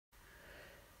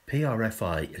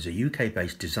PRFI is a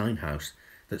UK-based design house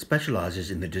that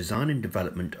specialises in the design and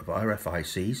development of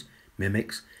RFICs,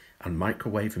 MMICs and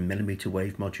microwave and millimetre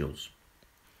wave modules.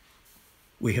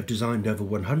 We have designed over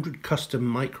 100 custom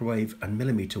microwave and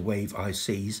millimetre wave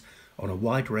ICs on a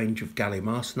wide range of gallium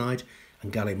arsenide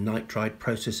and gallium nitride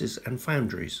processes and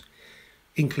foundries,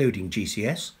 including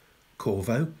GCS,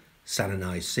 Corvo,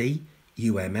 Sananai C,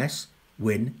 UMS,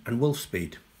 Win and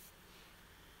Wolfspeed.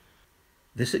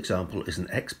 This example is an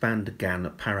X-band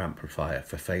GaN power amplifier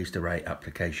for phased array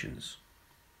applications.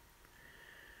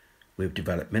 We've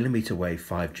developed millimetre wave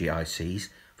 5G ICs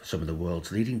for some of the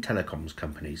world's leading telecoms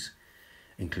companies,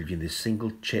 including this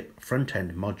single chip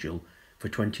front-end module for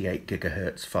 28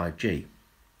 GHz 5G.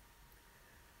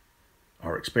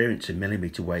 Our experience in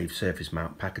millimetre wave surface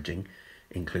mount packaging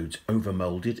includes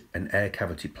over-moulded and air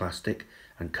cavity plastic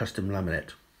and custom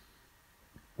laminate.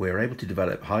 We are able to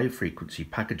develop high frequency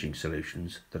packaging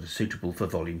solutions that are suitable for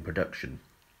volume production.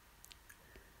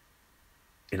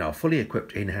 In our fully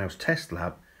equipped in-house test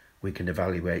lab, we can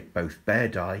evaluate both bare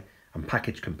die and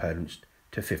package components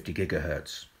to 50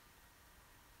 GHz.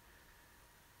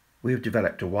 We have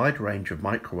developed a wide range of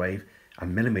microwave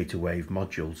and millimetre wave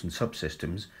modules and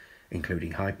subsystems,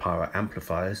 including high power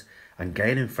amplifiers and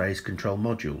gain and phase control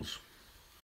modules.